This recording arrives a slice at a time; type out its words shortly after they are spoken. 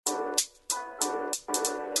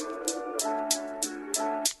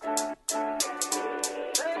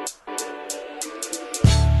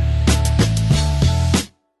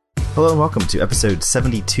Hello and welcome to episode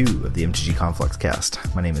 72 of the MTG Conflux cast.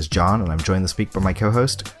 My name is John and I'm joined this week by my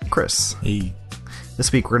co-host, Chris. Hey.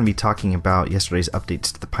 This week we're going to be talking about yesterday's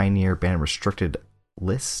updates to the Pioneer ban restricted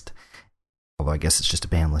list. Although I guess it's just a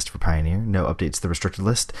ban list for Pioneer. No updates to the restricted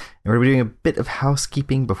list. And we're going to be doing a bit of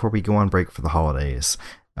housekeeping before we go on break for the holidays.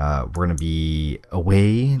 We're going to be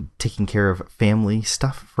away taking care of family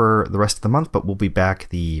stuff for the rest of the month, but we'll be back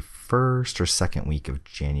the first or second week of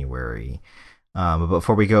January. But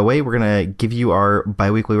before we go away, we're going to give you our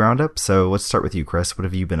bi-weekly roundup. So let's start with you, Chris. What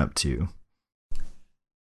have you been up to?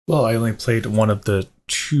 Well, I only played one of the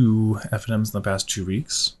two FNMs in the past 2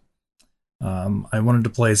 weeks. I wanted to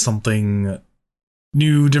play something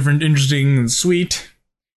new, different, interesting, and sweet.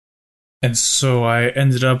 And so I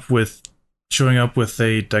ended up with showing up with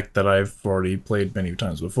a deck that I've already played many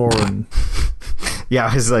times before. And yeah,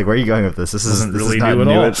 I was like, where are you going with this? This isn't really not new at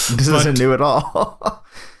all. This isn't new at all.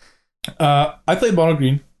 I played Mono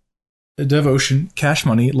Green, Devotion, Cash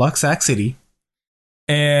Money, Luxac City,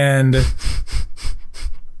 and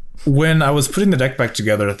when I was putting the deck back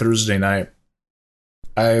together Thursday night,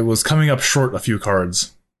 I was coming up short a few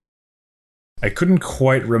cards. I couldn't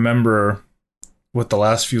quite remember what the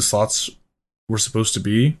last few slots were supposed to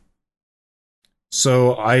be,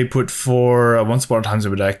 so I put 4 Once Upon a Times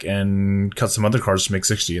in my deck and cut some other cards to make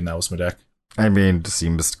 60, and that was my deck. I mean, it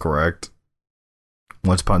seems correct.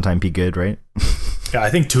 Once Upon a Time be good, right? Yeah, I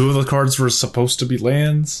think 2 of the cards were supposed to be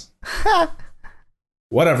lands.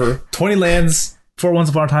 Whatever. 20 lands, 4 Once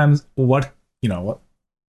Upon a Time.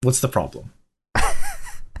 What's the problem?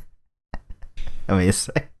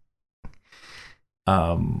 Amazing.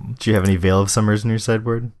 Do you have any Veil of Summers in your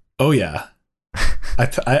sideboard? Oh, yeah.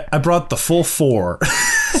 I brought the full 4.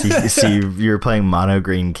 So you're playing Mono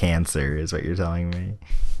Green Cancer, is what you're telling me.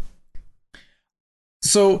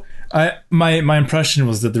 So my impression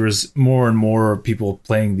was that there was more and more people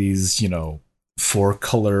playing these,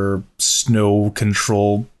 4-color snow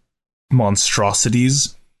control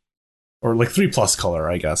monstrosities, or like 3+ color,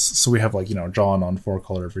 I guess. So we have John on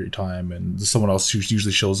 4-color every time, and someone else who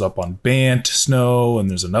usually shows up on Bant Snow, and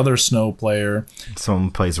there's another Snow player. Someone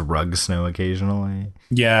plays Rug Snow occasionally.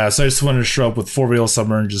 Yeah, so I just wanted to show up with 4 Veil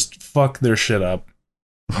Summer and just fuck their shit up.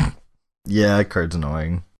 Yeah, that card's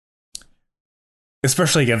annoying.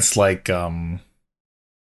 Especially against the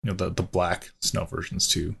black Snow versions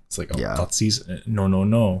too. It's like, yeah. Thoughtseize,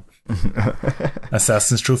 no.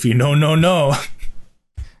 Assassin's Trophy, no.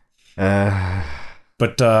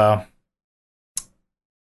 But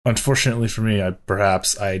unfortunately for me,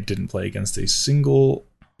 I didn't play against a single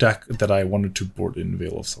deck that I wanted to board in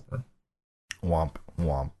Veil of Summer. Womp,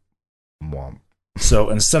 womp, womp. So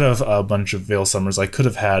instead of a bunch of Veil Summers, I could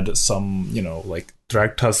have had some, like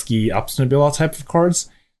Dragtusky, Obstinate type of cards.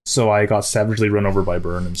 So I got savagely run over by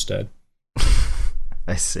Burn instead.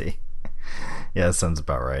 I see. Yeah, that sounds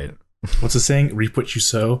about right. What's the saying? Reap what you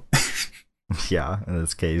sow. Yeah, in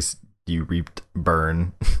this case, you reaped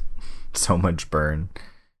burn. So much burn.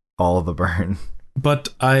 All the burn. But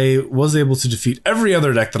I was able to defeat every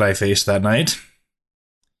other deck that I faced that night.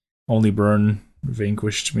 Only Burn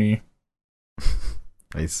vanquished me.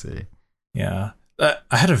 I see. Yeah. I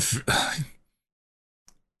had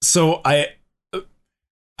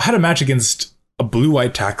a match against a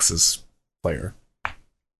blue-white Taxes player.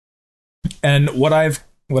 And what I've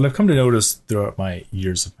come to notice throughout my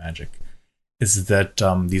years of Magic is that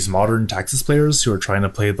these modern Taxes players who are trying to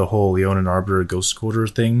play the whole Leonin Arbiter Ghost Quarter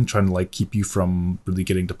thing, trying to keep you from really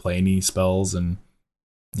getting to play any spells and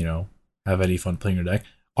have any fun playing your deck,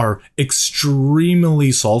 are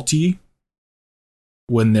extremely salty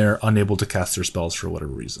when they're unable to cast their spells for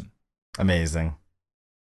whatever reason. Amazing.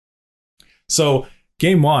 So,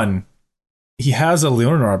 game 1, he has a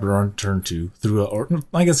Leonin Arbiter on turn 2 through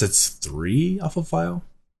I guess it's 3 off of file.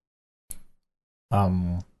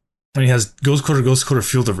 And he has Ghost Quarter,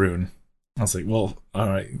 Field of Ruin. I was like, well, all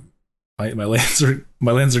right, my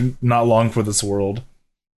lands are not long for this world,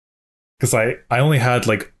 because I only had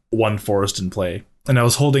 1 forest in play. And I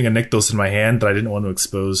was holding a Nykthos in my hand that I didn't want to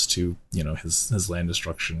expose to, his land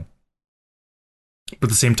destruction. But at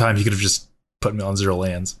the same time, he could have just put me on 0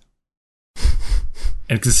 lands.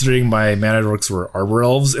 And considering my mana dorks were Arbor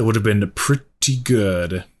Elves, it would have been pretty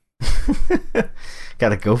good.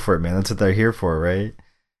 Gotta go for it, man. That's what they're here for, right?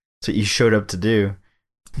 That's what you showed up to do.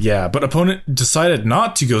 Yeah, but opponent decided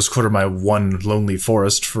not to Ghost Quarter my 1 lonely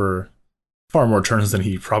forest for far more turns than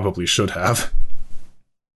he probably should have.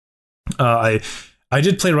 I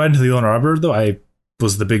did play right into the Leonin Arbiter, though. I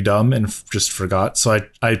was the big dumb and just forgot. So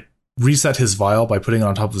I reset his vial by putting it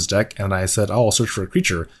on top of his deck, and I said, oh, I'll search for a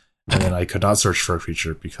creature. And then I could not search for a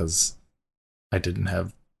creature because I didn't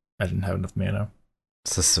have enough mana.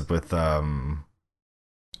 System with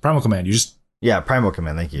Primal Command. You just Primal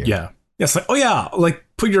Command. Thank you. yeah. It's like, oh yeah, like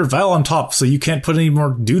put your Vial on top so you can't put any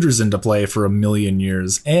more duders into play for 1,000,000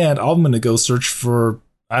 years. And I'm gonna go search for,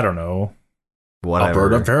 I don't know, Whatever. a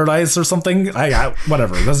bird of paradise or something. I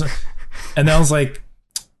whatever. It doesn't. And then I was like,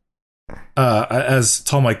 as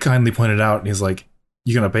Tom like kindly pointed out, he's like,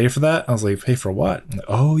 "You gonna pay for that?" I was like, "Pay for what?" I'm like,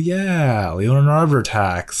 oh yeah, Leonin Arbor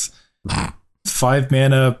tax, 5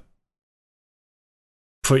 mana.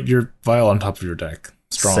 Put your Vial on top of your deck.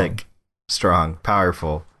 Strong. Sick. Strong.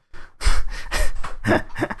 Powerful.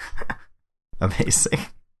 Amazing.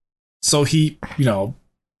 So he,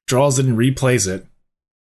 draws it and replays it.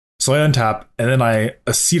 So I untap, and then I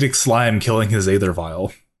Acetic Slime killing his Aether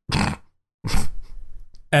Vial.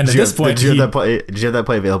 And at this point, did you have that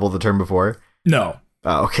play available the turn before? No.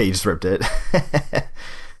 Oh, okay, you just ripped it.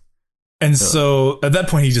 And so at that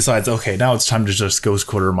point, he decides, okay, now it's time to just Ghost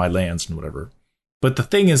Quarter my lands and whatever. But the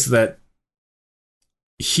thing is that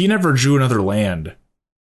he never drew another land.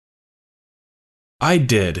 I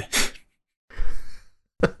did.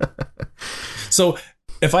 So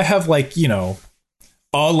if I have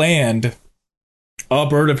a land, a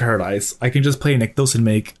Bird of Paradise, I can just play Nykthos and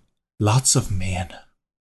make lots of mana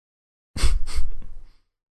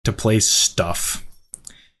to play stuff.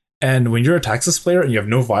 And when you're a Taxus player and you have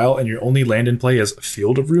no Vial and your only land in play is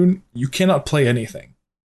Field of Ruin, you cannot play anything.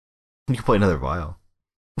 You can play another Vial.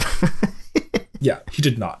 Yeah, he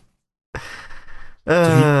did not.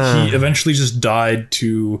 So he eventually just died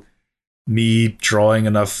to me drawing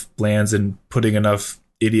enough lands and putting enough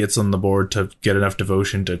idiots on the board to get enough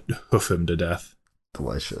devotion to hoof him to death.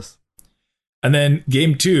 Delicious. And then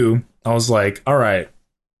game 2, I was like, all right,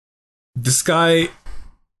 this guy,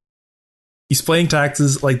 he's playing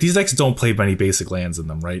Taxes. Like, these decks don't play many basic lands in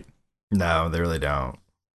them, right? No, they really don't.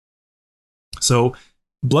 So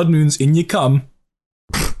Blood Moon's in you come.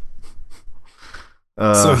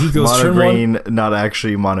 So he goes mono turn green, 1. not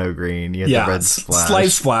actually mono green. You get the red splash. Slight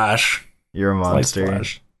splash. You're a monster.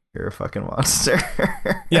 Splash. You're a fucking monster.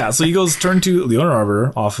 Yeah, so he goes turn 2 Leonin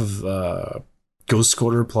Arbor off of Ghost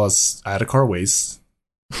Quarter plus Adhikar Waste.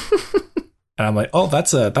 And I'm like, oh,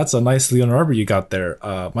 that's a nice Leonin Arbor you got there.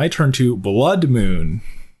 My turn 2 Blood Moon.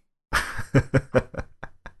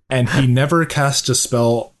 And he never cast a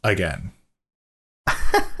spell again.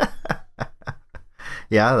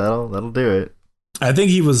 Yeah, that'll do it. I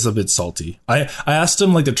think he was a bit salty. I asked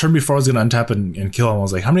him the turn before I was going to untap and kill him. I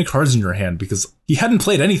was like, how many cards in your hand? Because he hadn't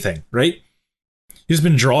played anything, right? He's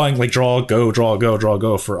been drawing draw,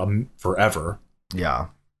 go for forever. Yeah.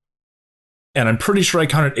 And I'm pretty sure I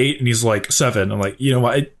counted 8 and he's like 7. I'm like, you know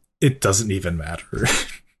what? It doesn't even matter.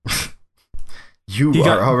 You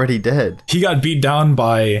are already dead. He got beat down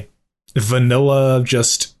by vanilla,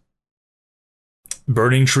 just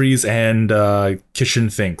Burning Trees and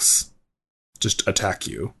Kishin Finks. Just attack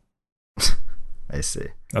you. I see.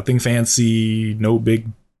 Nothing fancy, no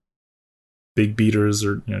big beaters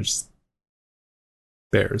or just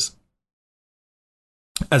bears.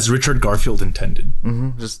 As Richard Garfield intended.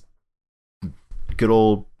 Mm-hmm. Just good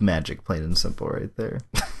old Magic, plain and simple, right there.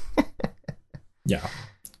 Yeah.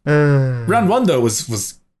 Round 1 though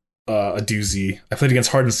was a doozy. I played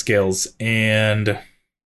against Hardened Scales, and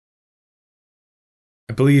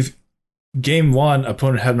I believe game 1,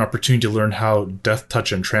 opponent had an opportunity to learn how Death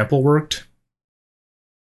Touch and Trample worked.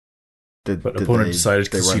 But opponent decided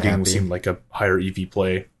conceding seemed like a higher EV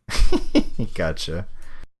play. Gotcha.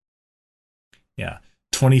 Yeah.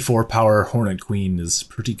 24 power Hornet Queen is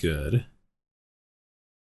pretty good.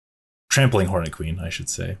 Trampling Hornet Queen, I should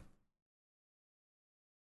say.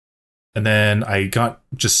 And then I got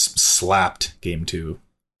just slapped game 2.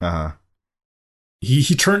 Uh-huh.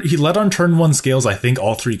 He led on turn 1 Scales, I think,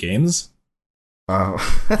 all 3 games. Oh,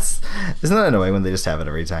 isn't that annoying when they just have it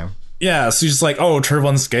every time? Yeah, so he's just like, oh, turn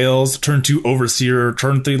 1 Scales, turn 2 Overseer,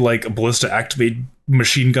 turn 3 Ballista Activate,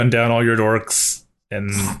 machine gun down all your dorks,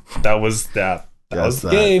 and that was that. That was the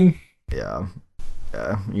game. Yeah,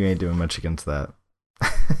 you ain't doing much against that.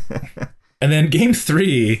 And then game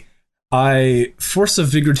 3, I Force of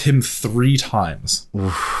Vigored him 3 times.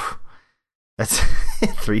 Oof. That's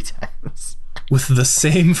 3 times. With the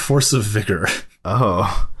same Force of Vigor.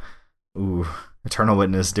 Oh. Ooh. Eternal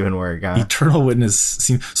Witness doing work, huh? Eternal Witness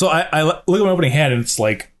seems... So I look at my opening hand and it's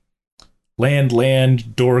like land,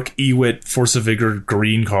 dork, Ewit, Force of Vigor,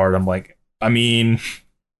 green card. I'm like, I mean,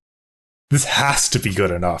 this has to be good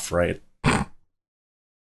enough, right?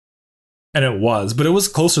 And it was, but it was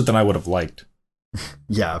closer than I would have liked.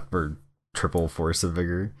 Yeah, for triple Force of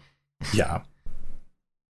Vigor. Yeah.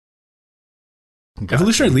 Gotcha.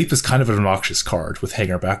 Evolutionary Leap is kind of an obnoxious card with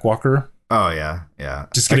Hanger Backwalker. Oh yeah, yeah.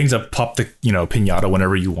 Just getting to pop the pinata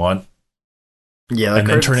whenever you want. Yeah, and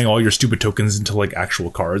then turning all your stupid tokens into like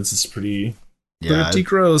actual cards is pretty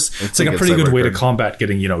gross. It's like a pretty good way to combat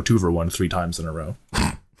getting 2-for-1 3 times in a row.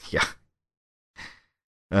 Yeah.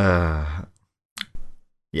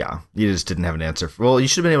 Yeah, you just didn't have an answer. Well, you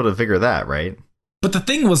should have been able to figure that, right? But the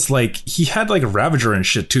thing was, like, he had like a Ravager and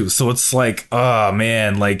shit too, so it's like, oh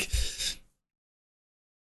man, like,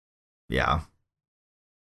 yeah.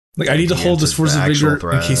 Like, I need to hold this Force of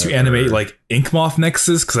Vigor in case you animate like Inkmoth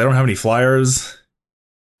Nexus because I don't have any flyers.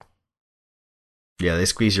 Yeah, they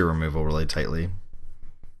squeeze your removal really tightly.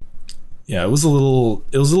 Yeah, it was a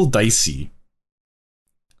little dicey.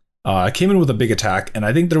 I came in with a big attack, and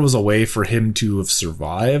I think there was a way for him to have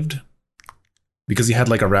survived because he had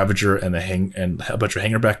like a Ravager and a bunch of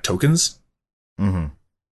Hangerback tokens. Mm-hmm.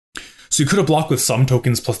 So you could have blocked with some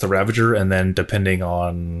tokens plus the Ravager, and then depending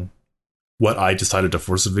on what I decided to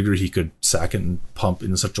Force of Vigor, he could sack and pump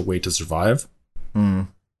in such a way to survive. Mm.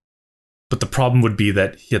 But the problem would be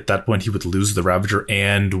that at that point he would lose the Ravager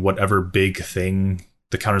and whatever big thing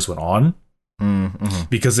the counters went on. Mm-hmm.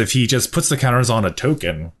 Because if he just puts the counters on a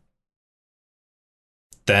token,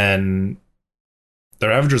 then the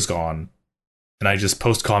Ravager's gone, and I just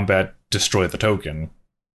post-combat destroy the token,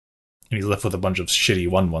 and he's left with a bunch of shitty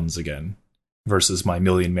 1/1s again, versus my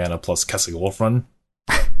 1,000,000 mana plus Kessig Wolf run.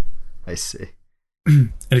 I see.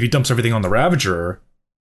 And if he dumps everything on the Ravager,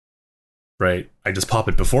 right, I just pop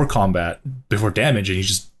it before combat, before damage, and he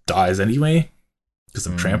just dies anyway because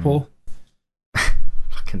of trample.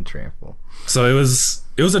 Fucking trample. So it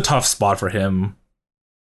was a tough spot for him.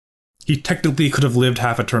 He technically could have lived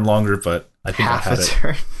half a turn longer, but I think I had it.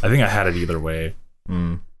 I think I had it either way.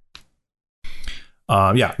 Mm.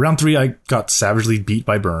 Yeah, round 3 I got savagely beat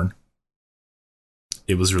by Burn.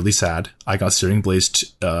 It was really sad. I got Searing Blaze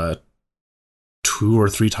 2 or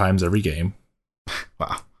 3 times every game.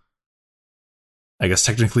 Wow. I guess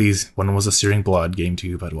technically one was a Searing Blood game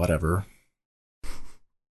 2, but whatever.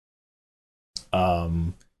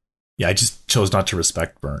 Yeah, I just chose not to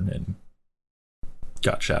respect Burn and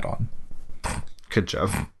got shat on. Good job.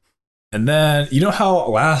 And then, you know how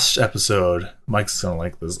last episode, Mike's gonna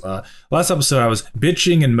like this. Last episode, I was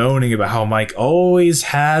bitching and moaning about how Mike always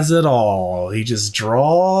has it all. He just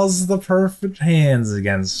draws the perfect hands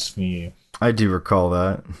against me. I do recall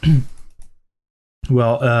that.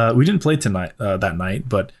 Well, we didn't play tonight that night,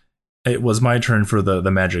 but it was my turn for the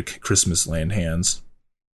Magic Christmas Land hands.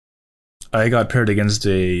 I got paired against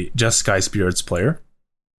a Just Sky Spirits player.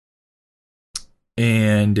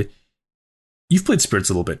 And you've played Spirits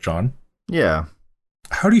a little bit, John. Yeah.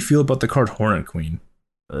 How do you feel about the card Hornet Queen?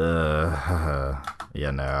 No.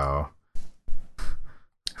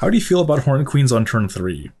 How do you feel about Hornet Queens on turn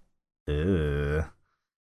 3?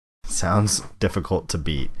 Sounds difficult to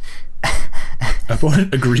beat.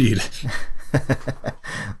 Opponent agreed.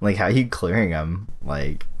 Like, how are you clearing them?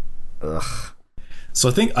 Like, ugh. So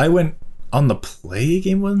I think I went on the play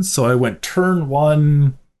game one. So I went turn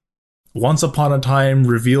 1. Once upon a time,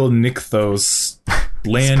 reveal Nykthos,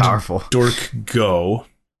 land, dork, go.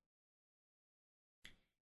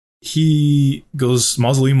 He goes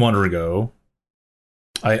Mausoleum Wanderer, go.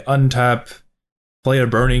 I untap, play a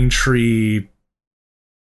Burning Tree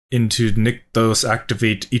into Nykthos,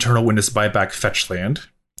 activate Eternal Witness, buyback, fetch land.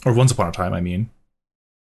 Or Once Upon a Time, I mean.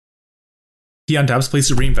 He untaps, plays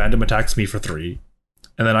Supreme Phantom, attacks me for 3.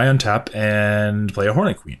 And then I untap and play a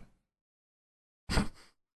Hornet Queen.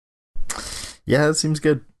 Yeah, that seems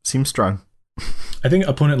good. Seems strong. I think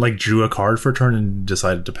opponent like drew a card for a turn and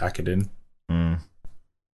decided to pack it in. Mm.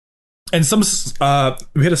 And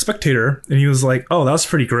we had a spectator, and he was like, "Oh, that was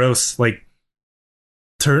pretty gross. Like,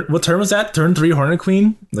 what turn was that? Turn 3 Hornet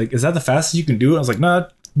Queen? Like, is that the fastest you can do it?" I was like, "Nah,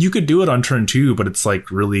 you could do it on turn 2, but it's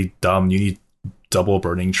like really dumb. You need double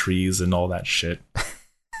Burning Trees and all that shit."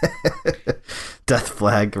 Death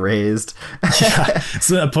flag raised. Yeah.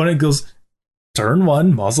 So the opponent goes, turn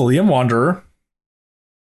 1, Mausoleum Wanderer.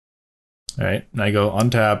 All right, and I go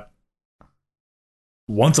untap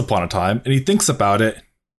Once Upon a Time, and he thinks about it.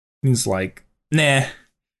 And he's like, "Nah,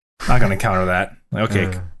 not gonna counter that." Like,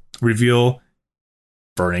 okay, reveal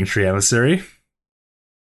Burning Tree Emissary.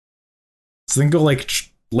 So then go like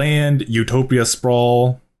land, Utopia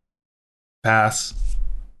Sprawl, pass.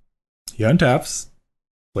 He untaps,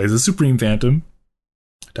 plays a Supreme Phantom,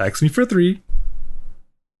 attacks me for 3.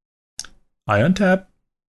 I untap,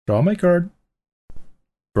 draw my card.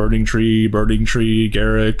 Burning Tree,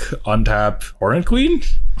 Garrick, untap, Hornet Queen?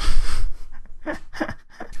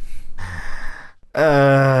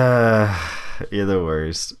 You're the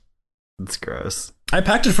worst. It's gross. I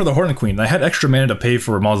packed it for the Hornet Queen. I had extra mana to pay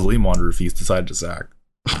for a Mausoleum Wanderer if he decided to sack.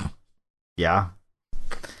 Yeah.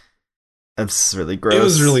 That's really gross. It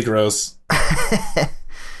was really gross.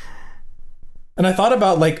 And I thought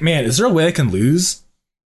about, like, man, is there a way I can lose?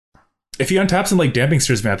 If he untaps some, like, Damping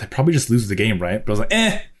Spheres, man, I'd probably just lose the game, right? But I was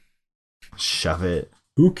like, Shove it.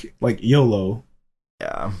 Like, YOLO.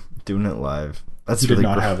 Yeah, doing it live. That's He really did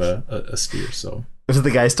not gross. have a sphere, so. Was the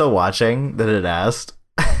guy still watching that it asked?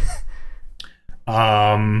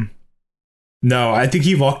 No, I think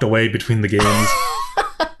he walked away between the games.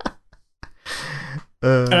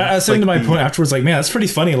 And I was saying to my opponent afterwards, like, man, that's pretty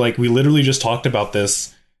funny. Like, we literally just talked about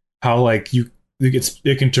this, how, like,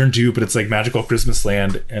 it can turn to, but it's like Magical Christmas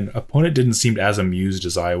Land, and opponent didn't seem as amused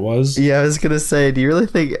as I was. Yeah, I was gonna say, do you really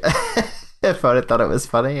think opponent thought it was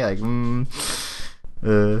funny? Like,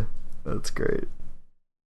 that's great.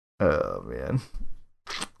 Oh man.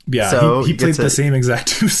 Yeah, so he played the same exact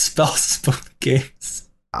two spells both games.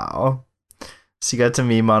 Ow. So you got to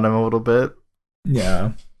meme on him a little bit.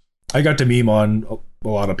 Yeah, I got to meme on a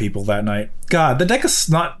lot of people that night. God, the deck is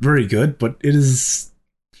not very good, but it is.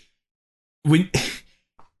 When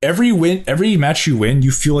every match you win,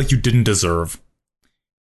 you feel like you didn't deserve,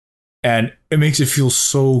 and it makes it feel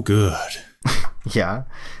so good. Yeah,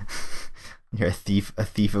 you're a thief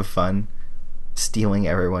of fun, stealing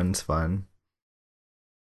everyone's fun.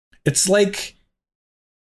 It's like,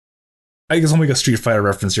 I guess I'll make a Street Fighter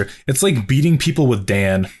reference here. It's like beating people with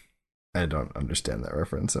Dan. I don't understand that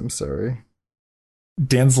reference. I'm sorry.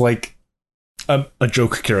 Dan's like a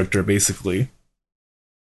joke character, basically.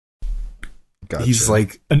 Gotcha. He's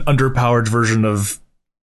like an underpowered version of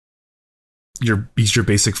he's your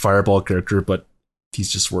basic Fireball character, but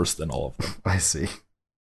he's just worse than all of them. I see.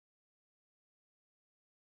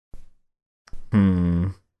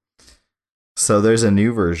 So there's a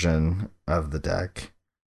new version of the deck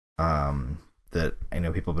that I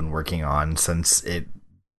know people have been working on since it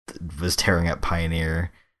was tearing up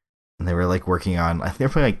Pioneer. And they were like working on, I think they're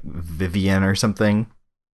playing like Vivian or something.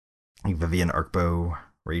 Like Vivian Arcbow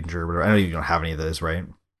Ranger, whatever. I know you don't have any of those, right?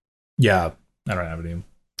 Yeah, I don't have any.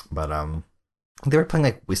 But they were playing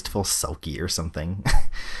like Wistful Selkie or something.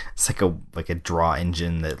 It's like a draw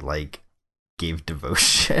engine that like gave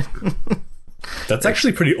devotion. That's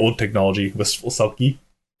actually pretty old technology, Wistful Selkie.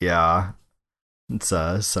 Yeah. It's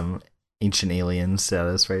some ancient alien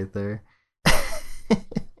status right there.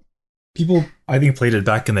 People, I think, played it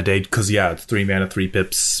back in the day because, yeah, it's 3 mana, 3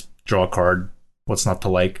 pips, draw a card. What's not to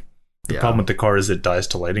like? The problem with the card is it dies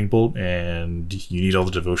to Lightning Bolt, and you need all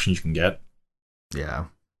the devotion you can get. Yeah.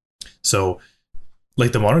 So,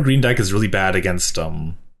 like, the mono green deck is really bad against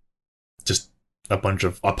just a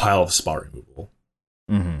pile of spot removal.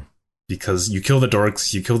 Mm-hmm. Because you kill the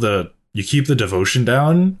dorks, you keep the devotion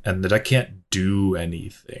down, and the deck can't do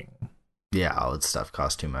anything. Yeah, all its stuff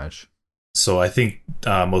costs too much. So I think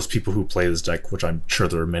most people who play this deck, which I'm sure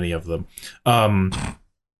there are many of them,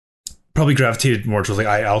 probably gravitated more towards, like,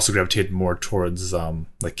 I also gravitated more towards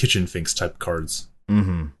like Kitchen Finks type cards.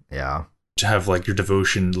 Mm-hmm. Yeah. To have like your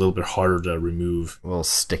devotion a little bit harder to remove. A little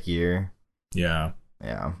stickier. Yeah.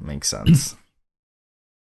 Yeah, makes sense.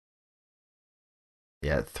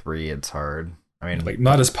 Yeah, at 3 it's hard. I mean, like,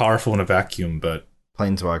 not as powerful in a vacuum, but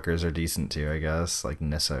Planeswalkers are decent too, I guess, like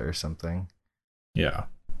Nissa or something. Yeah.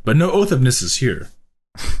 But no Oath of Nissa's here.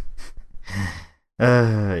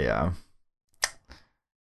 Yeah.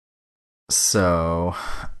 So,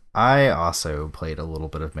 I also played a little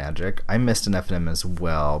bit of Magic. I missed an FNM as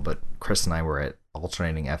well, but Chris and I were at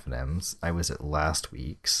alternating FNMs. I was at last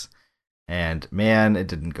week's, and man, it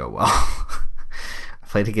didn't go well. I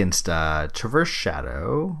played against Traverse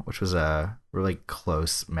Shadow, which was a really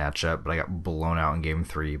close matchup, but I got blown out in game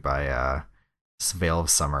 3 by Veil of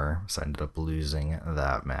Summer, so I ended up losing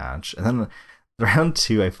that match. And then round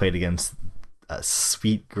 2, I played against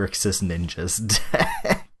Sweet Grixis Ninja's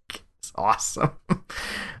deck. It's awesome.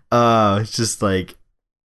 It's just like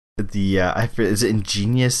is it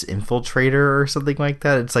Ingenious Infiltrator or something like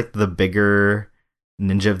that? It's like the bigger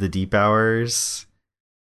Ninja of the Deep Hours.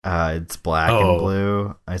 It's black and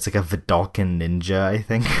blue. It's like a Vidalcan Ninja, I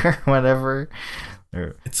think, or whatever.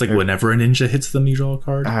 It's like whenever a ninja hits them, you draw a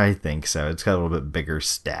card? I think so. It's got a little bit bigger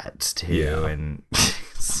stats, too. Yeah. And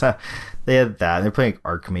so they had that. They're playing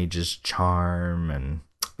Archmage's Charm, and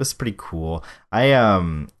it was pretty cool. I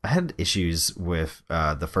had issues with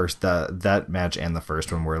that match and the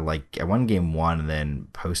first one where, like, I won game 1, and then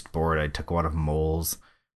post-board I took a lot of moles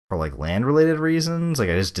for, like, land-related reasons. Like,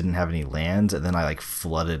 I just didn't have any lands, and then I, like,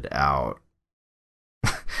 flooded out.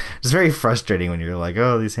 It's very frustrating when you're like,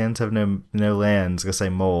 oh, these hands have no lands, go say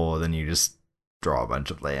mole, and then you just draw a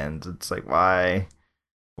bunch of lands. It's like, why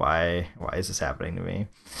Why is this happening to me?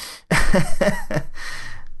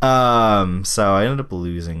 So I ended up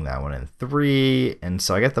losing that one in 3, and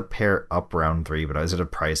so I got the pair up round 3, but I was at a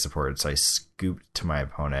prize support, so I scooped to my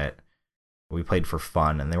opponent. We played for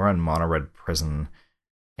fun, and they were on Mono Red Prison,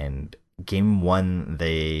 and game 1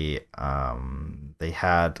 they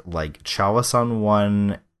had like Chalice on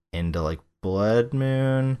 1 into like Blood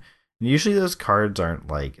Moon. And usually those cards aren't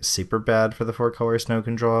like super bad for the 4-color Snow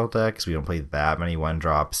Control deck, because we don't play that many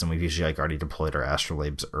 1-drops, and we've usually like already deployed our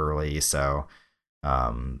Astrolabes early, so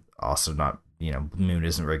also not, Moon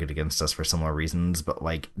isn't very good against us for similar reasons, but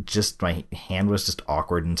like just my hand was just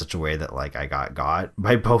awkward in such a way that like I got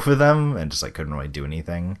by both of them and just like couldn't really do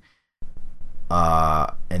anything.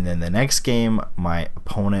 And then the next game my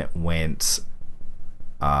opponent went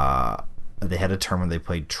they had a turn where they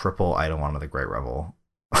played triple Eidolon of the Great Revel.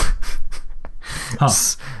 Huh.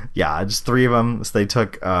 Yeah, just 3 of them. So they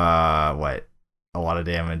took a lot of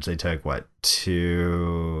damage. They took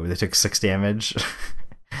 6 damage.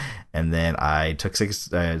 And then I took 6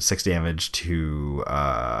 damage to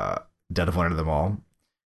Dead of Winter them all.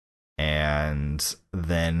 And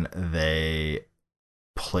then they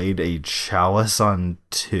played a Chalice on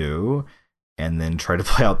 2, and then tried to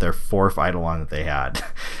play out their 4th Eidolon that they had,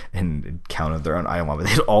 and counted their own Eidolon, but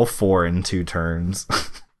they had all 4 in 2 turns.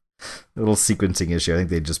 A little sequencing issue. I think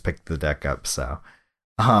they just picked the deck up, so.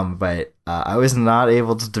 But I was not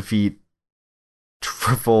able to defeat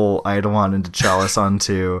triple Eidolon into Chalice on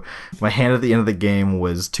 2. My hand at the end of the game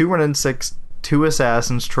was 2 Wrenn and 6, 2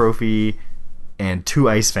 Assassin's Trophy, and 2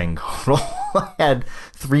 Icefang total. I had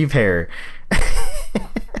 3 pair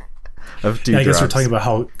of 2 I guess drops. we're talking about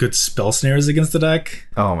how good Spell Snare is against the deck.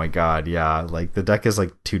 Oh my god, yeah. Like, the deck is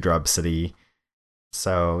like 2-drop city.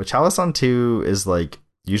 So Chalice on 2 is like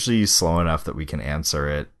usually slow enough that we can answer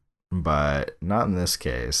it, but not in this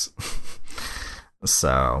case.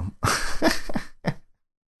 So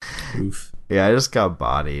Oof. yeah, I just got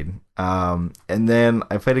bodied. And then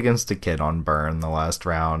I played against a kid on Burn the last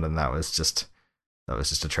round, and that was just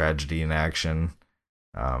a tragedy in action.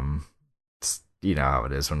 You know how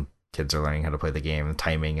it is when kids are learning how to play the game. The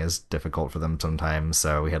timing is difficult for them sometimes.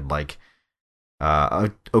 So we had like a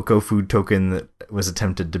Oko food token that was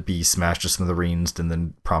attempted to be smashed to smithereens and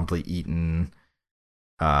then promptly eaten.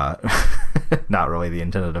 Not really the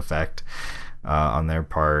intended effect on their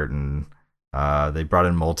part, and they brought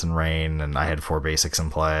in Molten Rain, and I had 4 basics in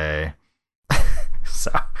play.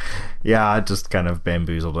 So yeah, it just kind of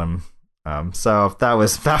bamboozled him. So that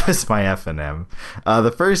was my FNM.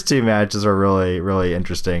 The first 2 matches were really, really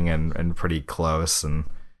interesting and pretty close, and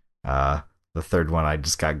the third one I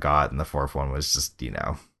just got, and the 4th one was just,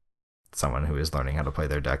 someone who is learning how to play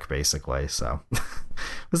their deck basically. So it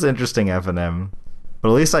was an interesting FNM. But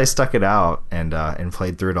at least I stuck it out and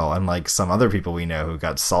played through it all, unlike some other people we know who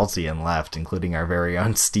got salty and left, including our very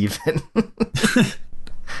own Steven.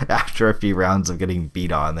 After a few rounds of getting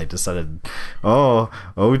beat on, they decided,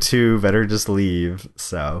 0-2, better just leave.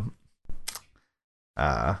 So,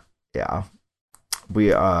 yeah.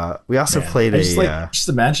 We also played just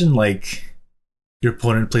imagine like your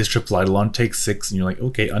opponent plays triple Eidolon, takes 6, and you're like,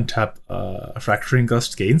 okay, untap Fracturing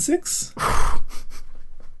Gust, gain 6?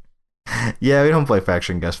 Yeah, we don't play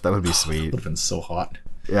Fracturing Gust, but that would be sweet. That would have been so hot.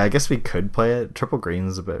 Yeah, I guess we could play it. Triple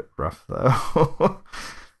Green's a bit rough, though.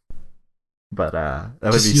 But that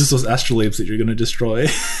would just be use those Astrolabes that you're going to destroy.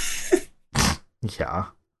 Yeah.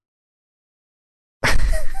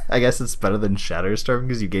 I guess it's better than Shatterstorm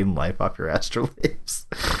because you gain life off your Astrolabes.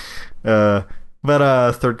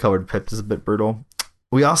 But third colored Pipped is a bit brutal.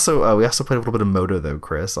 We also played a little bit of Moto though,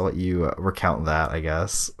 Chris. I'll let you recount that, I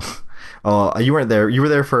guess. Oh, you weren't there. You were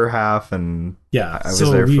there for half, and yeah, I was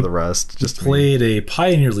there for the rest. Just played a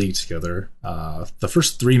Pioneer League together. The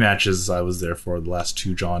first 3 matches I was there for. The last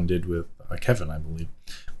 2 John did with Kevin, I believe.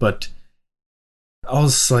 But I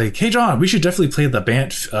was like, "Hey, John, we should definitely play the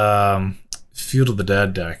Bant Field of the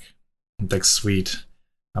Dead deck." Like, sweet.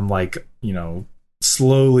 I'm like,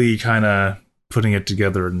 slowly kind of putting it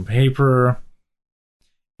together in paper,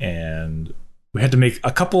 and we had to make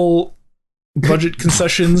a couple budget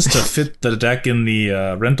concessions to fit the deck in the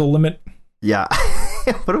rental limit. Yeah.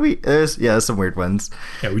 What do we? There's some weird ones.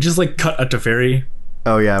 Yeah, we just like cut a Teferi.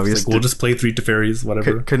 Oh yeah, we'll just play 3 Teferis,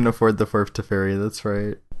 whatever. Couldn't afford the 4th Teferi. That's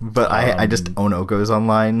right. But I just own Okos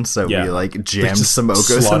online, so we like jammed some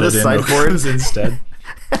Okos on the sideboard instead.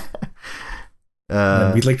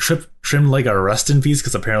 And we like trimmed like a Rest in Peace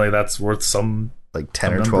because apparently that's worth some like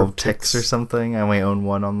 10 or 12 ticks or something. I only own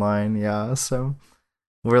 1 online. Yeah, so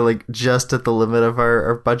we're like just at the limit of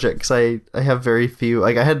our budget because I have very few.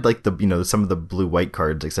 Like I had like the some of the blue-white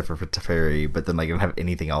cards except for Teferi, but then like I don't have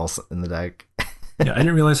anything else in the deck. Yeah, I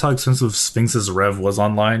didn't realize how expensive Sphinx's Rev was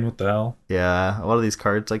online. What the hell? Yeah, a lot of these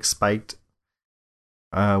cards like spiked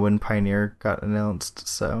when Pioneer got announced.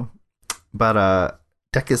 So, but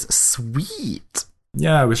deck is sweet.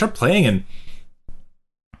 Yeah, we start playing and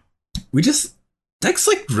we just deck's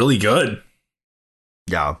like really good.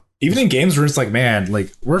 Yeah, Even in games where it's like, man,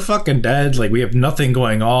 like we're fucking dead. Like we have nothing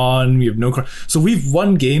going on. We have no. So we've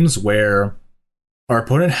won games where our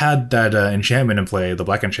opponent had that enchantment in play, the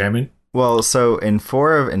black enchantment. well, so in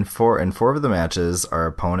four of the matches, our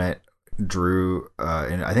opponent drew.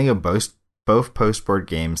 In I think of both post board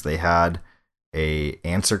games, they had a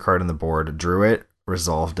answer card on the board, drew it,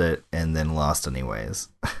 resolved it, and then lost anyways.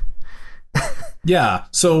 Yeah.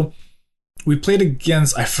 So we played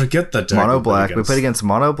against. I forget the deck. Mono black. We played against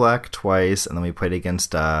mono black twice, and then we played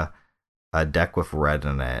against a deck with red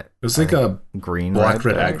in it. It was like a green black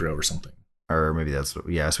red deck. aggro or something. Or maybe that's So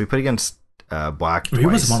we put against black Maybe it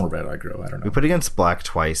twice. was mono red aggro. I don't know. We put against black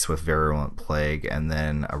twice with Virulent Plague, and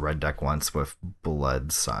then a red deck once with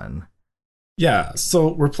Blood Sun. Yeah,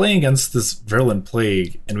 so we're playing against this Virulent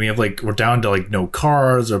Plague, and we're down to like no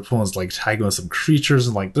cards. Our opponent's like tagging with some creatures,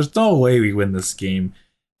 and like there's no way we win this game.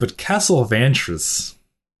 But Castle of Antris,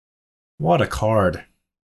 what a card!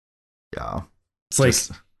 Yeah, It's like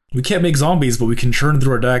we can't make zombies, but we can churn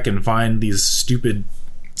through our deck and find these stupid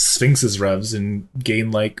Sphinx's revs and gain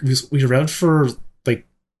like we revved for like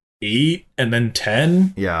 8 and then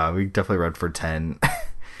 10. yeah, we definitely read for 10.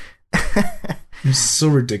 It's so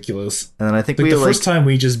ridiculous. And then I think Like we the first time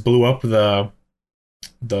we just blew up the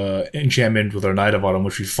enchantment with our Knight of Autumn,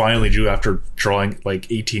 which we finally drew after drawing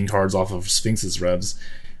like 18 cards off of Sphinx's revs,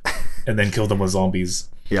 and then killed them with zombies.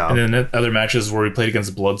 Yeah, And then other matches where we played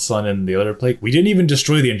against Blood Sun and the other plague, we didn't even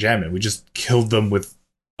destroy the enchantment. We just killed them with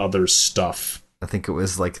other stuff. I think it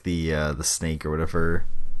was like the snake or whatever,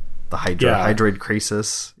 the Hydroid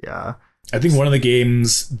Krasis. Yeah, I think one of the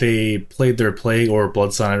games they played their plague or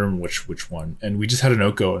Blood Sun. I don't remember which one. And we just had an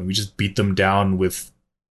Oko and we just beat them down with.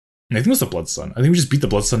 I think it was the Blood Sun. I think we just beat the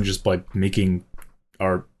Blood Sun just by making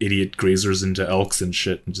our idiot grazers into elks and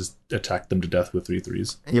shit and just attacked them to death with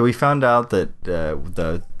 3/3s. Yeah, we found out that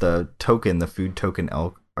the token, the food token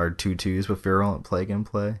elk, are 2/2s with Virulent Plague in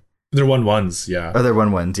play. They're 1/1s, yeah. Oh, they're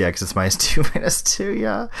 1/1s, yeah, because it's -2/-2,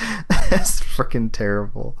 yeah. That's freaking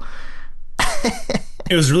terrible.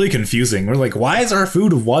 It was really confusing. We're like, why is our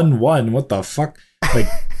food 1/1? What the fuck? Like,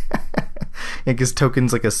 yeah, because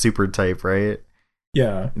token's like a super type, right?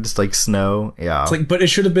 yeah. Just like snow, yeah. It's like, but it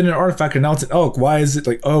should have been an artifact, and now it's an elk. Why is it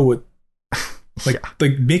like, oh, it, like,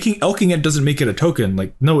 like making elking it doesn't make it a token.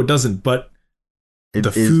 Like, no, it doesn't. But the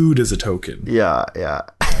food is a token. Yeah, yeah.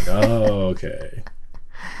 Like, oh, okay.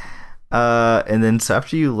 And then so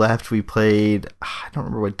after you left, we played. I don't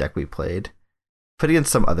remember what deck we played. Put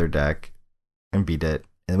against some other deck and beat it.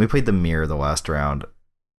 And then we played the mirror the last round.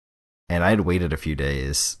 And I had waited a few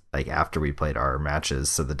days, like after we played our matches,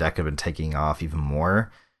 so the deck had been taking off even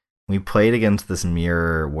more. We played against this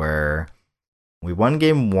mirror where we won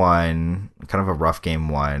game 1, kind of a rough game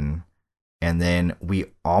 1, and then we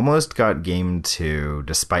almost got game 2,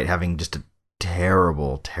 despite having just a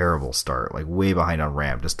terrible, terrible start, like way behind on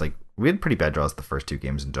ramp. Just like we had pretty bad draws the first 2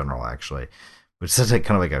 games in general, actually, which is like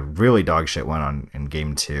kind of like a really dog shit one in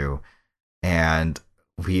game 2, and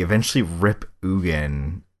we eventually rip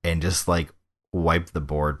Ugin and just like wipe the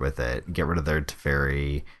board with it, get rid of their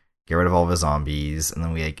Teferi, get rid of all of his zombies, and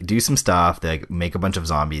then we like do some stuff. They like make a bunch of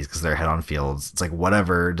zombies because they're head on fields. It's like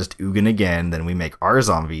whatever, just Ugin again. Then we make our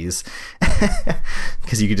zombies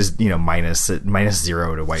because you could just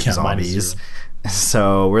 -0 to wipe zombies.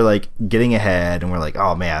 So we're like getting ahead, and we're like,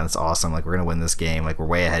 oh man, that's awesome! Like we're gonna win this game. Like we're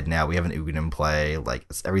way ahead now. We have an Ugin in play. Like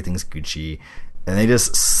everything's Gucci. And they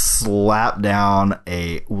just slap down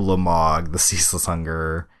a Ulamog, the Ceaseless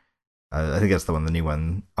Hunger. I think that's the new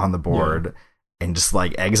one on the board. Yeah. And just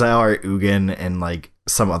like exile our Ugin and like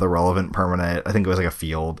some other relevant permanent. I think it was like a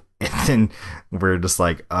field. And then we're just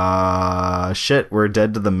like, shit, we're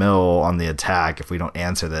dead to the mill on the attack if we don't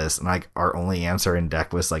answer this. And like our only answer in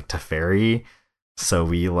deck was like Teferi. So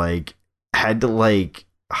we like had to like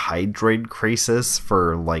Hydroid Krasis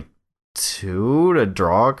for like 2 to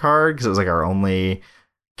draw a card because it was like our only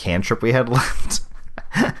cantrip we had left.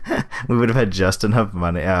 We would have had just enough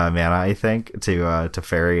mana, I think, to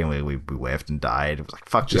ferry, and we whiffed and died. It was like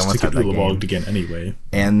fuck, just we almost to get had that game again anyway.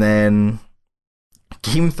 And then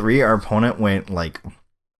game 3, our opponent went like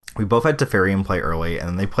we both had Teferi in play early, and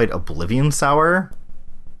then they played Oblivion Sower.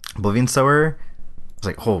 I was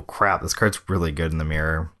like, oh crap, this card's really good in the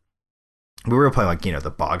mirror. We were playing like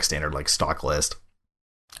the bog standard like stock list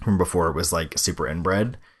from before it was like super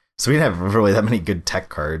inbred, so we didn't have really that many good tech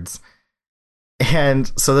cards.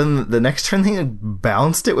 And so then the next turn they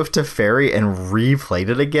bounced it with Teferi and replayed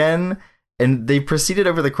it again. And they proceeded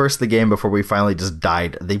over the course of the game before we finally just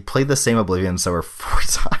died. They played the same Oblivion Sower 4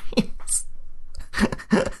 times.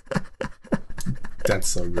 That's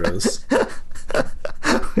so gross.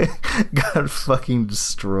 Got fucking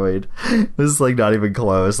destroyed. It was like not even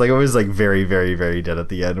close. Like it was like very, very, very dead at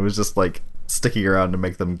the end. It was just like sticking around to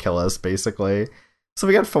make them kill us, basically. So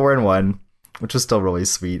we got 4-1, which was still really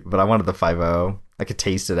sweet. But I wanted the 5-0. I could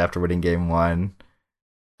taste it after winning game 1.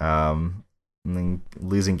 And then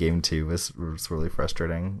losing game 2 was really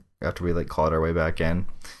frustrating after we like clawed our way back in.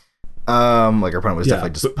 Like our opponent was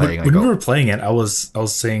definitely just playing. When we were playing it, I was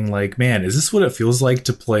saying like, man, is this what it feels like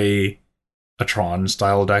to play a Tron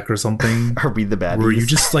style deck or something? Or be the baddies? Where you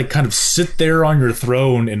just like kind of sit there on your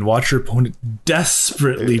throne and watch your opponent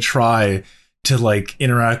desperately try to like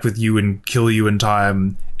interact with you and kill you in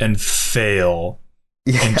time and fail,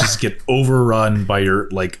 and just get overrun by your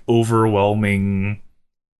like overwhelming,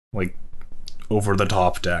 like over the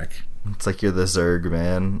top deck. It's like you're the Zerg,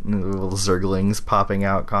 man. Little Zerglings popping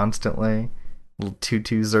out constantly. Little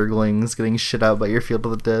 2/2 Zerglings getting shit out by your Field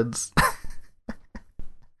of the Deads.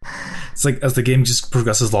 It's like as the game just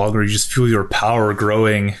progresses longer, you just feel your power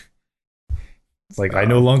growing. It's like, I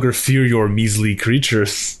no longer fear your measly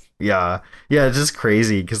creatures. Yeah, it's just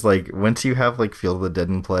crazy because like once you have like Field of the Dead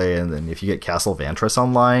in play, and then if you get Castle Vantress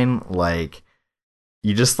online, like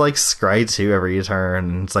you just like scry 2 every turn,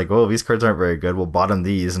 and it's like, oh, these cards aren't very good, we'll bottom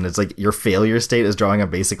these, and it's like your failure state is drawing a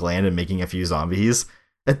basic land and making a few zombies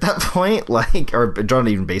at that point, like, or drawing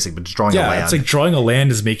even basic, but just drawing a land. Yeah, it's like drawing a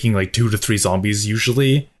land is making like 2 to 3 zombies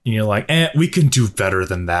usually, and you're like, we can do better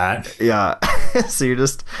than that. Yeah. So you're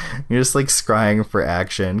just like scrying for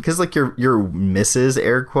action, because like your misses,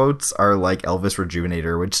 air quotes, are like Elvis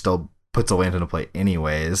Rejuvenator, which still puts a land into play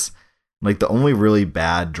anyways. Like the only really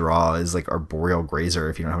bad draw is like Arboreal Grazer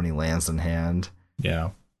if you don't have any lands in hand.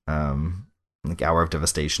 Yeah. Like Hour of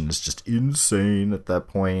Devastation is just insane at that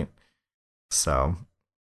point. So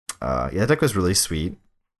yeah, that deck was really sweet.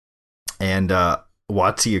 And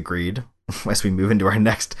WotC agreed as we move into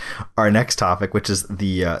our next topic, which is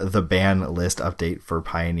the ban list update for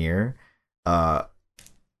Pioneer. Yeah,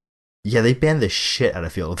 they banned the shit out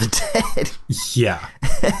of Field of the Dead. Yeah.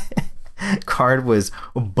 Card was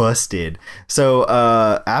busted. So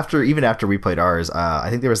even after we played ours,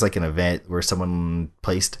 I think there was like an event where someone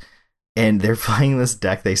placed, and they're playing this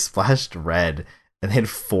deck. They splashed red, and they had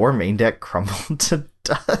 4 main deck crumbled to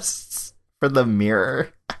dust for the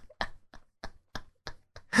mirror.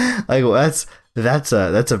 Like, well, that's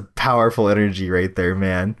a powerful energy right there,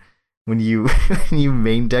 man. When you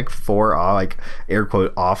main deck 4 like air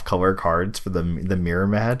quote off color cards for the mirror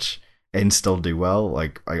match and still do well,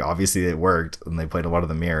 like obviously it worked, and they played a lot of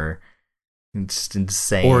the mirror. It's just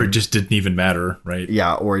insane. Or it just didn't even matter, right?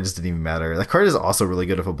 Yeah, or it just didn't even matter. The card is also really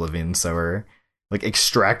good with Oblivion Sower. Like,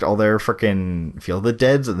 extract all their freaking Field of the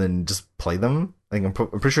Deads and then just play them. Like, I'm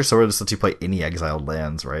pretty sure Sower just lets you play any exiled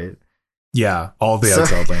lands, right? Yeah, all the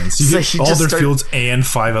exiled lands. You get all their fields and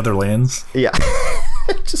 5 other lands. Yeah.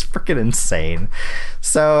 Just freaking insane.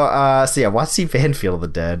 So yeah, WotC banned Field of the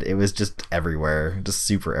Dead. It was just everywhere, just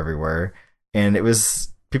super everywhere, and it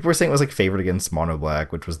was, people were saying it was like favored against Mono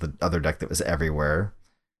Black, which was the other deck that was everywhere.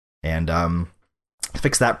 And to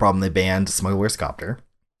fix that problem, they banned Smuggler's Copter,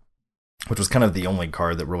 which was kind of the only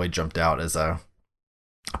card that really jumped out as a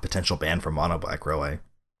potential ban for Mono Black, really.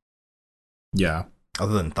 Yeah.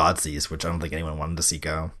 Other than Thoughtseize, which I don't think anyone wanted to see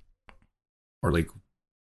go. Or like,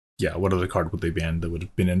 yeah, what other card would they ban that would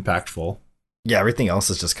have been impactful? Yeah, everything else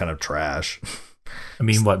is just kind of trash. I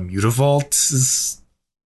mean, what, Mutavault is...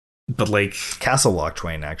 But like... Castle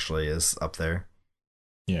Locktwain actually is up there.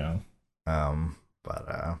 Yeah.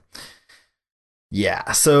 But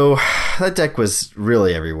yeah, so that deck was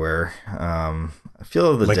really everywhere.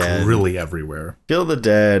 Field of the Dead... Like, really everywhere. Field of the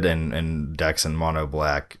Dead and decks and Mono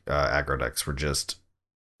Black aggro decks were just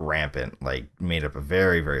rampant, like made up a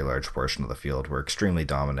very, very large portion of the field, were extremely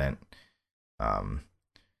dominant.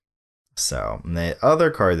 So the other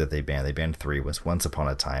card that they banned 3, was Once Upon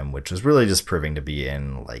a Time, which was really just proving to be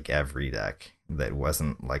in like every deck that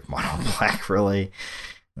wasn't like Mono Black, really.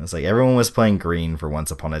 It was like everyone was playing green for Once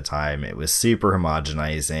Upon a Time. It was super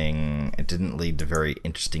homogenizing. It didn't lead to very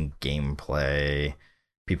interesting gameplay.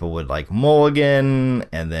 People would like mulligan,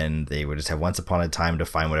 and then they would just have Once Upon a Time to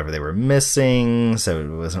find whatever they were missing. So it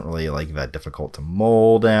wasn't really like that difficult to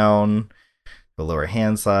mull down. The lower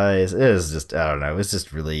hand size, it was just, I don't know, it was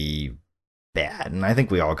just really bad. And I think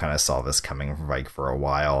we all kind of saw this coming like for a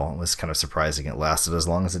while. It was kind of surprising it lasted as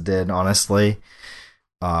long as it did, honestly.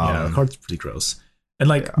 Yeah, the card's pretty gross. And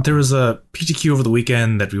like there was a PTQ over the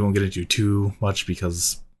weekend that we won't get into too much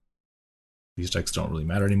because these decks don't really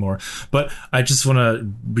matter anymore. But I just want to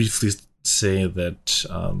briefly say that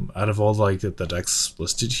out of all like the decks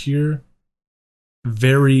listed here,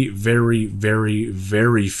 very, very, very,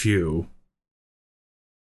 very few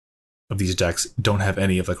of these decks don't have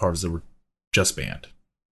any of the cards that were just banned.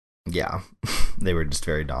 Yeah, they were just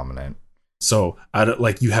very dominant. So,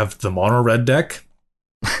 like, you have the mono red deck,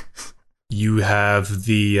 you have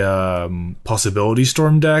the Possibility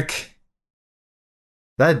Storm deck,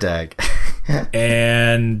 that deck,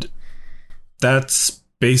 and that's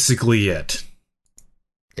basically it.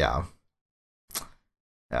 Yeah.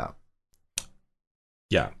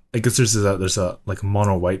 I guess there's a like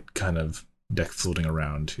mono white kind of deck floating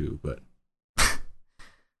around too, but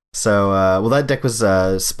so well, that deck was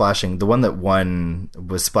splashing. The one that won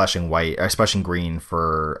was splashing white or splashing green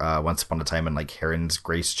for Once Upon a Time in like Heron's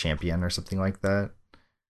Grace Champion or something like that.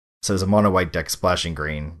 So it's a mono white deck splashing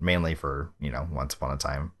green, mainly for Once Upon a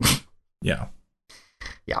Time. Yeah.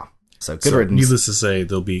 So good riddance. Needless to say,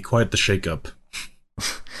 there'll be quite the shakeup.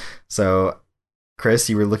 So, Chris,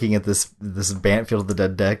 you were looking at this Bant Field of the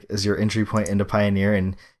Dead deck as your entry point into Pioneer,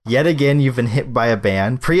 and yet again you've been hit by a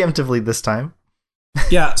ban, preemptively this time.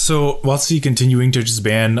 Yeah, so WotC continuing to just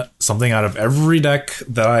ban something out of every deck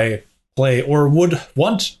that I play or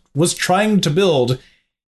was trying to build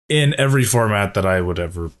in every format that I would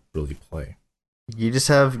ever really play. You just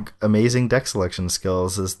have amazing deck selection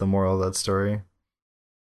skills is the moral of that story.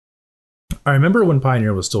 I remember when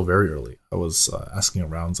Pioneer was still very early, I was asking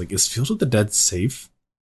around, like, is Field of the Dead safe?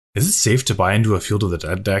 Is it safe to buy into a Field of the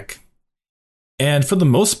Dead deck? And for the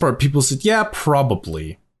most part, people said, yeah,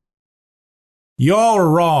 probably. Y'all are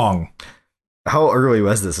wrong. How early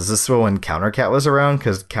was this? Is this when Countercat was around?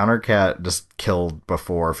 Because Countercat just killed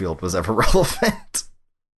before Field was ever relevant.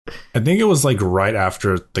 I think it was like right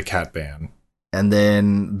after the cat ban. And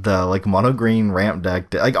then the like mono green ramp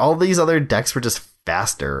deck, like all these other decks were just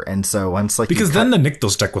faster. And so once like because then the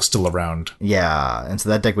Nykthos deck was still around. Yeah, and so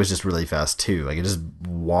that deck was just really fast too. Like it just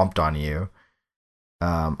whomped on you.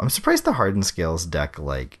 I'm surprised the Hardened Scales deck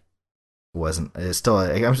like wasn't. It's still.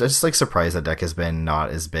 I'm just like surprised that deck has been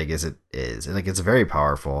not as big as it is. Like it's very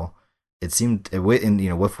powerful. It seemed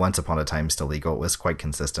with Once Upon a Time still legal, it was quite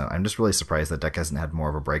consistent. I'm just really surprised that deck hasn't had more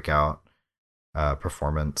of a breakout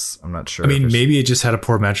performance. I'm not sure. I mean, maybe it just had a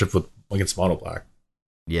poor matchup against Mono Black.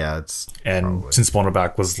 Yeah, it's and since Mono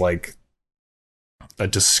Black was like a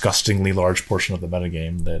disgustingly large portion of the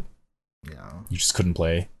metagame that you just couldn't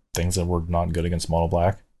play things that were not good against Mono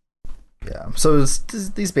Black. Yeah, so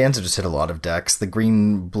these bans have just hit a lot of decks. The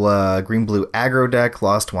green blue aggro deck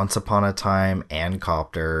lost Once Upon a Time and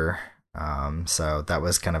Copter. So that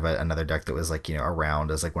was kind of another deck that was like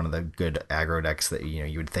around as like one of the good aggro decks that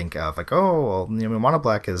you would think of like, oh well, Mono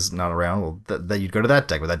Black is not around. Well, that you'd go to that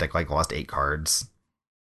deck, but that deck like lost 8 cards.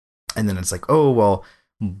 And then it's like, oh, well,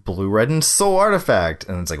 Blue, Red, and Soul Artifact.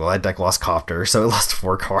 And it's like, well, that deck lost Copter, so it lost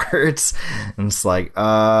 4 cards. And it's like,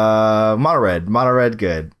 Mono Red,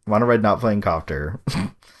 good. Mono Red not playing Copter.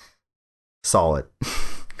 Solid.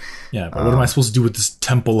 Yeah, but what am I supposed to do with this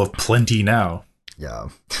Temple of Plenty now? Yeah.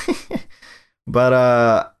 But,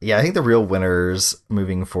 I think the real winners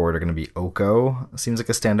moving forward are going to be Oko. Seems like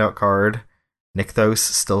a standout card. Nykthos,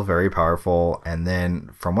 still very powerful. And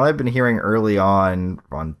then from what I've been hearing early on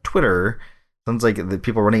Twitter, sounds like the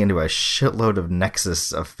people are running into a shitload of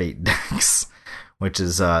Nexus of Fate decks, which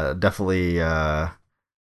is definitely up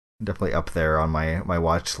there on my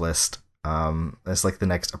watch list. It's like the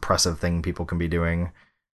next oppressive thing people can be doing.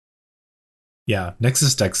 Yeah,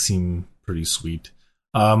 Nexus decks seem pretty sweet.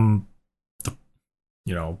 But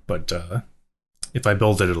if I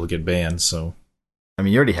build it, it'll get banned, so... I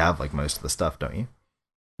mean, you already have like most of the stuff, don't you?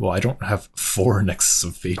 Well, I don't have 4 Nexus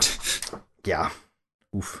of Fate. Yeah.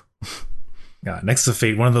 Oof. Yeah, Nexus of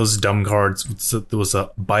Fate, one of those dumb cards. There was a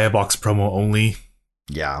buy a box promo only.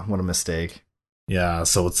 Yeah, what a mistake. Yeah,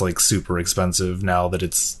 so it's like super expensive now that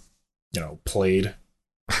it's, played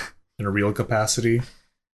in a real capacity.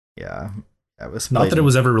 Yeah. It was not that it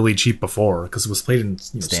was ever really cheap before, because it was played in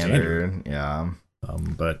standard. Yeah.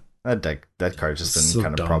 But that card's just been so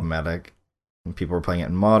kind of problematic. And people were playing it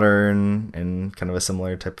in Modern and kind of a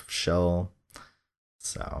similar type of shell.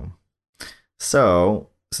 So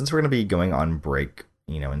since we're going to be going on break,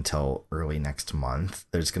 until early next month,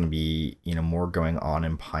 there's going to be, more going on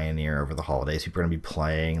in Pioneer over the holidays. People are going to be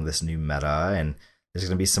playing this new meta, and there's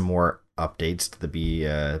going to be some more updates to the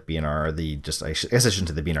BNR, I guess I shouldn't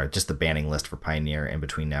say the BNR, just the banning list for Pioneer in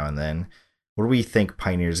between now and then. What do we think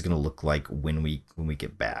Pioneer is going to look like when we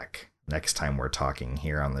get back? Next time we're talking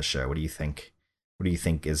here on the show, what do you think What do you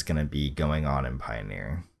think is going to be going on in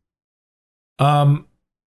Pioneer? Um,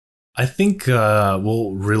 I think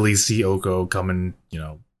we'll really see Oko coming,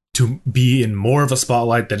 to be in more of a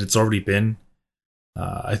spotlight than it's already been.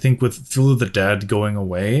 I think with Field of the Dead going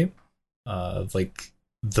away, like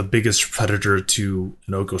the biggest predator to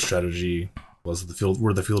an Oko strategy was the Field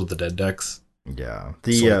of the Dead decks. Yeah.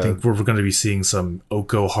 So I think we're going to be seeing some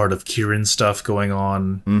Oko Heart of Kirin stuff going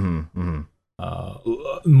on.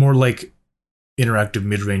 More like interactive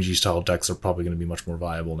mid-rangey style decks are probably going to be much more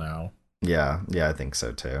viable now. Yeah, I think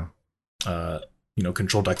so too.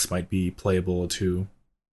 Control decks might be playable too.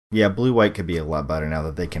 Yeah, blue-white could be a lot better now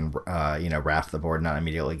that they can, wrath the board, not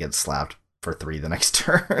immediately get slapped for 3 the next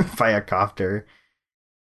turn by a copter.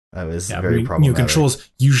 That was very problematic. Control's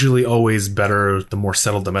usually always better the more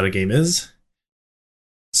settled the metagame is.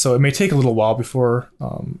 So it may take a little while before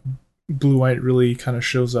blue-white really kind of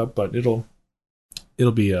shows up, but it'll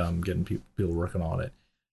be getting people working on it.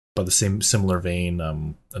 By the similar vein,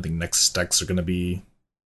 I think next decks are going to be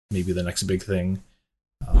maybe the next big thing.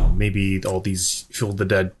 Maybe all these Field of the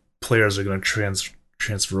Dead players are going to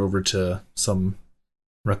transfer over to some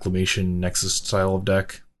Reclamation Nexus style of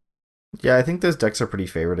deck. Yeah, I think those decks are pretty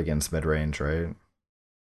favored against mid-range, right?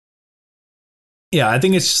 Yeah, I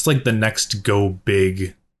think it's just like the next go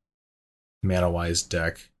big mana-wise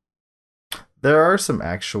deck. There are some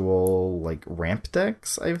actual like ramp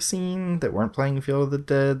decks I've seen that weren't playing Field of the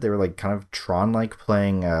Dead. They were like kind of Tron-like,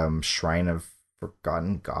 playing Shrine of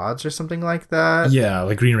Forgotten Gods or something like that. Yeah,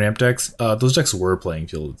 like green ramp decks. Those decks were playing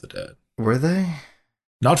Field of the Dead. Were they?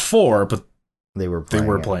 Not 4, but they were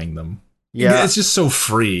playing them. Yeah, it's just so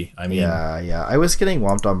free. I mean, yeah. I was getting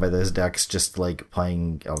whomped on by those decks, just like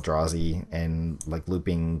playing Eldrazi and like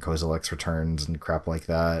looping Kozilek's returns and crap like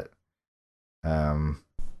that.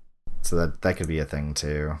 So that could be a thing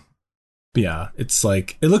too. Yeah, it's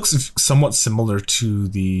like it looks somewhat similar to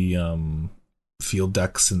the field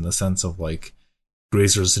decks in the sense of like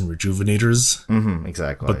Grazers and Rejuvenators.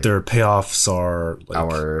 Exactly. But their payoffs are like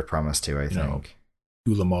our Promise too, I think.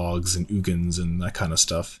 Ulamogs and Ugins and that kind of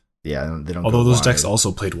stuff. Yeah, they don't. Although those decks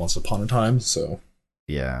also played Once Upon a Time, so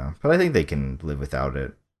yeah, but I think they can live without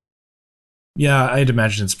it. Yeah, I'd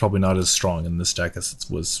imagine it's probably not as strong in this deck as it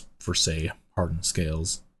was for, say, Hardened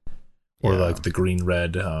Scales or like the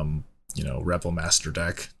green-red, Revel Master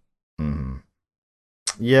deck.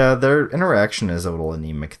 Yeah, their interaction is a little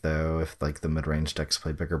anemic though. If like the mid-range decks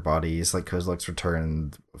play bigger bodies, like Kozilek's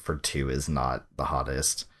Return for 2 is not the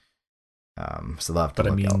hottest. So they'll have to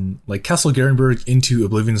look out. Like Castle Garenberg into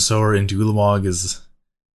Oblivion Sower into Ulamog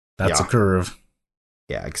that's a curve.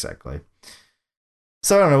 Yeah, exactly.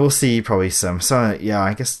 So I don't know, we'll see probably some. So yeah,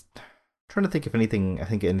 I guess I'm trying to think if anything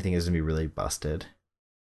is gonna be really busted.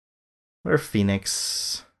 What if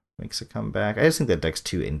Phoenix makes a comeback? I just think that deck's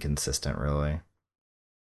too inconsistent, really.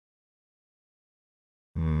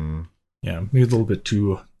 Yeah, maybe a little bit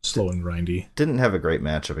too slow and grindy. Didn't have a great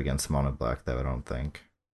matchup against Mono Black though, I don't think.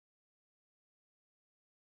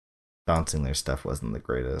 Bouncing their stuff wasn't the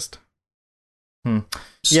greatest.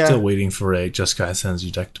 Still waiting for a Jeskai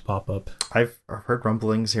Senzu deck to pop up. I've heard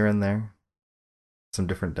rumblings here and there. Some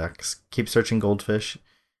different decks. Keep searching Goldfish.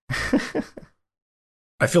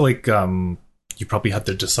 I feel like you probably have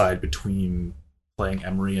to decide between playing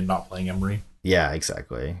Emery and not playing Emery. Yeah,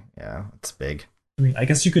 exactly. Yeah, it's big. I mean, I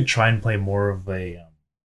guess you could try and play more of a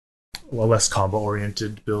less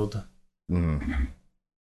combo-oriented build.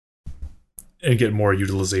 And get more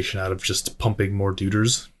utilization out of just pumping more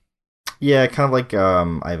duders. Yeah, kind of like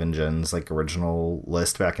Ivan Jen's like original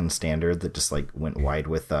list back in Standard that just like went wide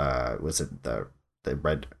with was it the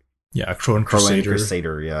red? Yeah, Crowan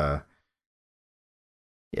Crusader.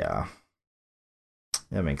 Yeah,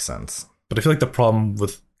 that makes sense. But I feel like the problem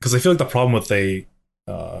with a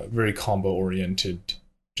very combo oriented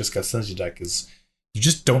Jeskai Ascendancy deck is you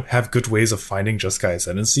just don't have good ways of finding Jeskai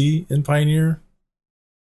Ascendancy in Pioneer.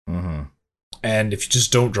 And if you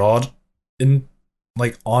just don't draw it in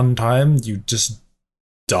like on time, you just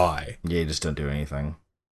die. Yeah, you just don't do anything.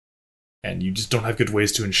 And you just don't have good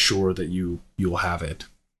ways to ensure that you'll have it.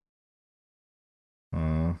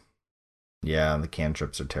 Yeah, the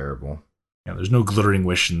cantrips are terrible. Yeah, there's no Glittering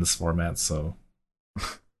Wish in this format, so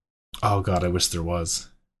oh god, I wish there was.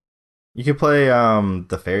 You could play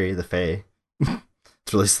the Fae.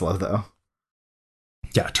 It's really slow though.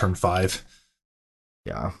 Yeah, turn 5.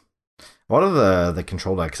 Yeah. A lot of the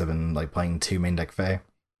control decks have been like playing 2 main deck Fae.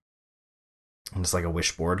 And it's like a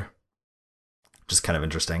wish board. Just kind of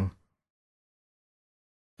interesting.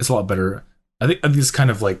 It's a lot better. I think it's kind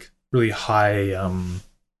of like really high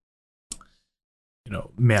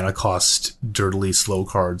mana cost, dirtily slow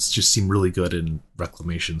cards just seem really good in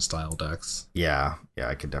reclamation style decks. Yeah,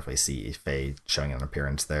 I could definitely see Faye showing an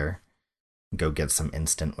appearance there. Go get some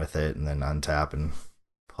instant with it and then untap and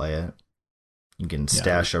play it. You can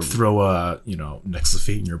stash throw a Nexus of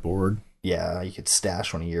Fate in your board. Yeah, you could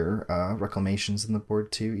stash one of your reclamations in the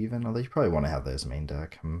board too, even, although you probably want to have those main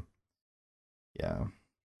deck. Yeah.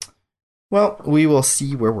 Well, we will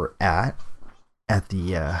see where we're at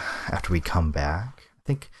the after we come back. I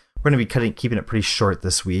think we're going to be keeping it pretty short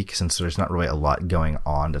this week since there's not really a lot going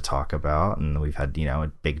on to talk about, and we've had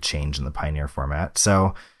a big change in the Pioneer format. So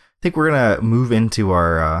I think we're going to move into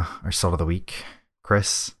our salt of the week.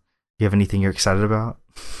 Chris, do you have anything you're excited about?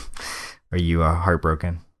 Are you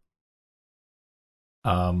heartbroken?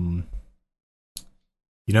 I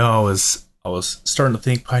was starting to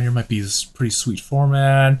think Pioneer might be this pretty sweet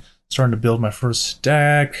format, starting to build my first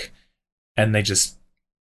deck, and they just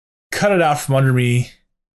cut it out from under me.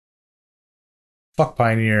 Fuck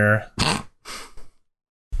Pioneer.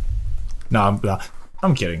 No,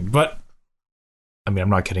 I'm kidding. But I mean, I'm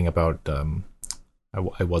not kidding about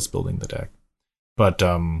I was building the deck. But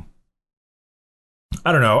I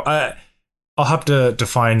don't know. I'll have to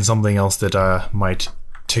find something else that might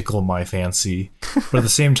tickle my fancy. But at the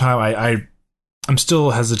same time, I'm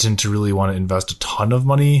still hesitant to really want to invest a ton of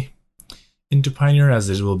money into Pioneer, as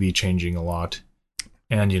it will be changing a lot.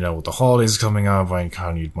 And, with the holidays coming up, I kind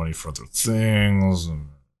of need money for other things.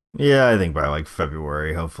 Yeah, I think by like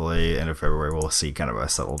February, hopefully, end of February, we'll see kind of a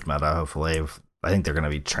settled meta, hopefully. I think they're going to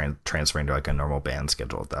be transferring to like a normal ban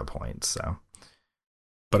schedule at that point, so.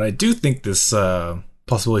 But I do think this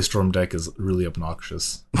Possibility Storm deck is really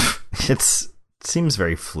obnoxious. It seems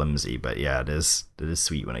very flimsy, but yeah, it is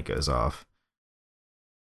sweet when it goes off.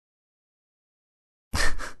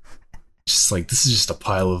 Just like, this is just a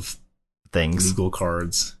pile of things, legal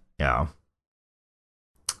cards. Yeah.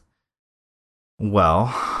 Well,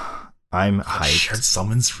 I'm hyped. Shared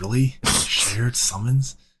summons, really? Shared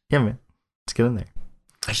summons? Yeah, man. Let's get in there.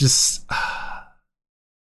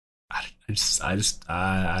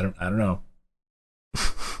 I don't know.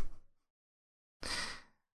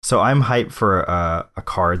 So I'm hyped for a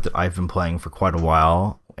card that I've been playing for quite a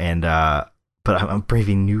while, and but I'm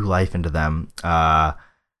breathing new life into them.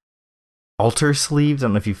 Altar Sleeves. I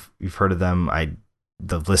don't know if you've heard of them.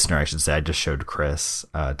 The listener, I should say, I just showed Chris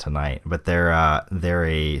tonight, but they're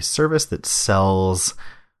a service that sells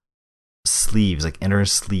sleeves, like inner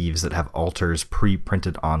sleeves that have altars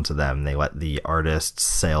pre-printed onto them. They let the artists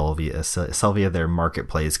sell via their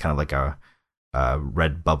marketplace, kind of like a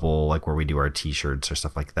Redbubble, like where we do our t-shirts or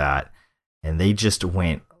stuff like that. And they just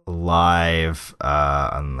went live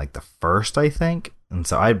on like the 1st, I think. And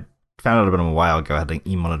so I found out about them a while ago. I had an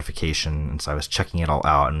email notification, and so I was checking it all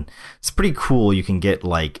out, and it's pretty cool. You can get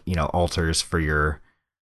like altars for your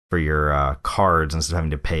cards instead of having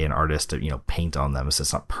to pay an artist to paint on them, so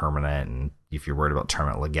it's not permanent. And if you're worried about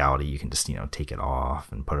tournament legality, you can just take it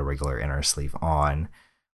off and put a regular inner sleeve on.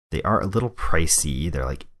 They are a little pricey. They're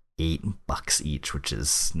like $8 each, which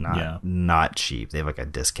is not cheap. They have like a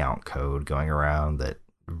discount code going around that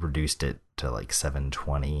reduced it to like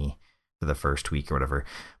 $7.20 for the first week or whatever.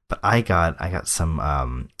 But I got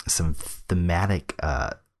some thematic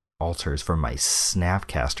altars for my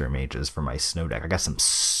Snapcaster mages for my snow deck. I got some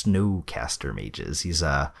Snowcaster mages. He's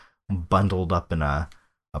bundled up in a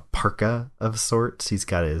parka of sorts. He's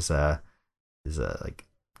got his like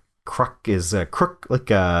crook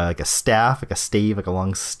like a staff, like a stave, like a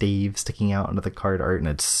long stave sticking out under the card art, and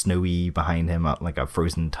it's snowy behind him out like a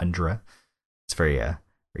frozen tundra. It's very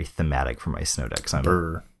very thematic for my snow deck.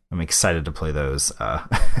 So I'm excited to play those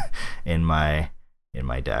in my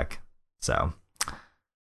deck. So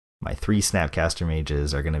my 3 Snapcaster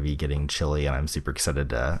mages are going to be getting chilly, and I'm super excited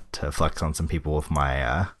to flex on some people with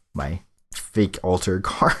my my fake altar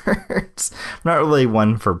cards. I'm not really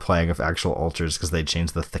one for playing with actual altars because they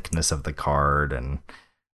change the thickness of the card, and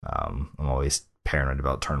I'm always paranoid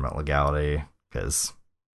about tournament legality because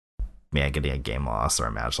getting a game loss or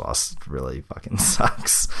a match loss really fucking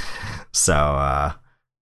sucks. So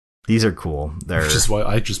these are cool. They're which is why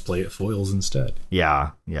I just play at foils instead.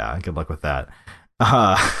 Yeah. Good luck with that.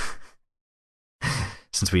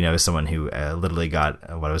 Since we know someone who literally got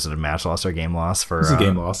a match loss or a game loss for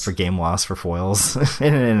game loss for foils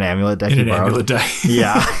in an amulet deck.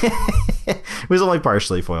 Yeah, it was only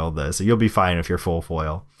partially foiled though, so you'll be fine if you're full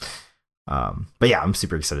foil. But yeah, I'm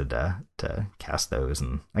super excited to cast those,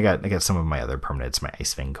 and I got some of my other permanents, my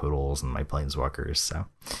Icefang Koatls and my Planeswalkers. So,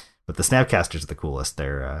 but the Snapcasters are the coolest.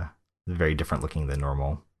 They're very different looking than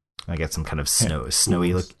normal. I got some kind of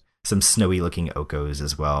snowy looking Okos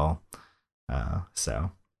as well.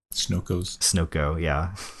 So Snokos. Snoko,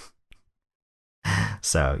 yeah.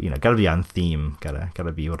 So, gotta be on theme.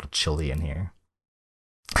 Gotta be a little chilly in here.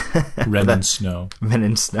 Ren and Snow. Ren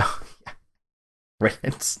and Snow. Ren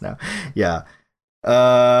and Snow. Yeah.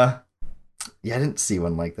 Yeah, I didn't see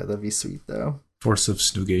one like that. That'd be sweet though. Force of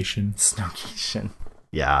Snowgation. Snowgation.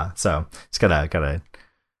 Yeah. So it's gotta.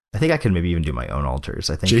 I think I could maybe even do my own altars.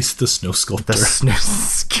 I think Jace the Snow Sculptor. The Snow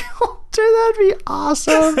Sculptor. That'd be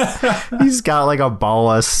awesome. He's got like a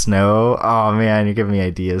ball of snow. Oh man, you're giving me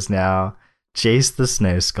ideas now. Jace the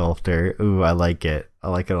Snow Sculptor. Ooh, I like it. I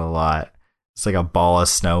like it a lot. It's like a ball of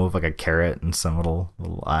snow with like a carrot and some little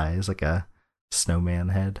eyes, like a snowman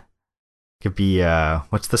head. Could be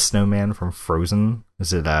what's the snowman from Frozen?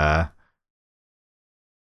 Is it I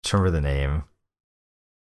don't remember the name.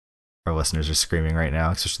 Our listeners are screaming right now,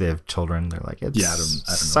 especially they have children. They're like, it's I don't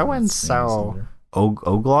know so and so.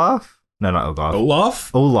 Olaf? No, not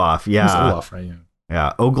Olaf. Olaf, yeah. It's Olaf, right?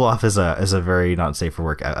 Yeah, Olaf is a very not safe for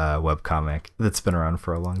work webcomic that's been around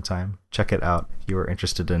for a long time. Check it out if you are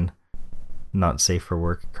interested in not safe for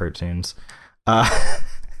work cartoons. What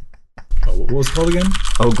was it called again?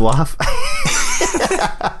 Olaf.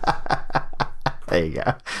 There you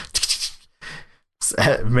go.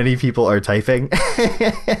 Many people are typing. Or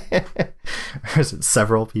is it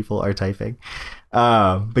several people are typing?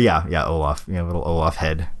 But yeah, Olaf. Little Olaf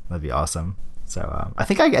head. That'd be awesome. So I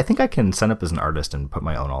think I can sign up as an artist and put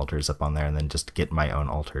my own altars up on there, and then just get my own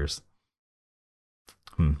altars.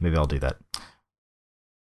 Maybe I'll do that.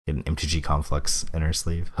 Get an MTG Conflux inner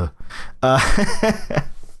sleeve.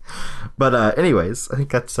 But anyways, I think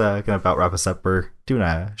that's gonna about wrap us up. We're doing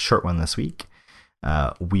a short one this week.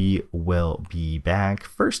 We will be back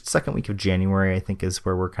second week of January, I think is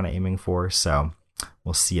where we're kind of aiming for. So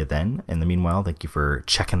we'll see you then. In the meanwhile, thank you for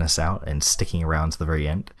checking us out and sticking around to the very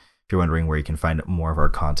end. If you're wondering where you can find more of our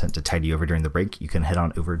content to tide you over during the break, you can head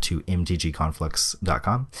on over to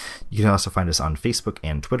mtgconflux.com. You can also find us on Facebook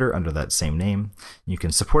and Twitter under that same name. You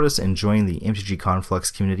can support us in joining the MTG Conflux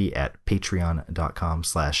community at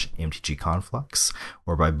patreon.com/mtgconflux,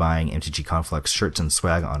 or by buying MTG Conflux shirts and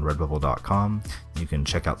swag on redbubble.com. You can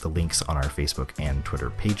check out the links on our Facebook and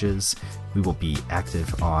Twitter pages. We will be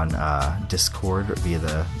active on Discord via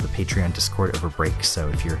the Patreon Discord over break. So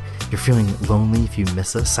if you're feeling lonely, if you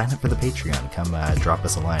miss us, sign up for the Patreon. Come drop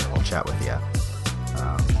us a line and we'll chat with you.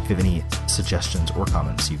 If you have any suggestions or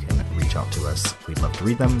comments, you can reach out to us. We'd love to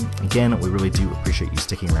read them. Again, we really do appreciate you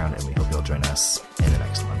sticking around, and we hope you'll join us in the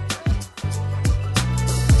next